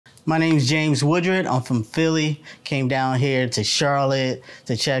My name is James Woodred. I'm from Philly. Came down here to Charlotte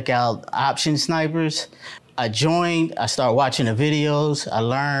to check out Option Snipers. I joined, I started watching the videos, I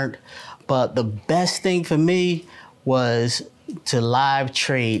learned, but the best thing for me was to live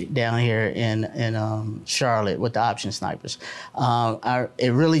trade down here in Charlotte with the Option Snipers.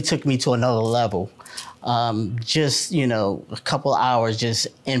 It really took me to another level. Just, a couple hours just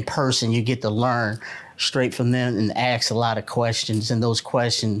in person, you get to learn straight from them and ask a lot of questions, and those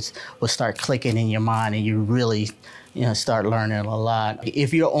questions will start clicking in your mind, and you really start learning a lot.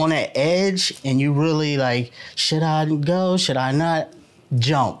 If you're on that edge and you really like, should I go, should I not,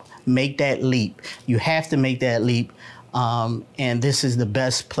 jump, make that leap. You have to make that leap. And this is the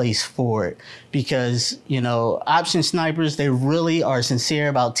best place for it because, Option Snipers, they really are sincere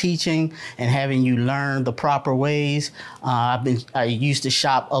about teaching and having you learn the proper ways. I used to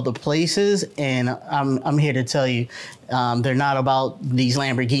shop other places, and I'm here to tell you, they're not about these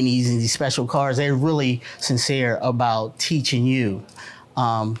Lamborghinis and these special cars. They're really sincere about teaching you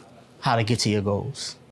how to get to your goals.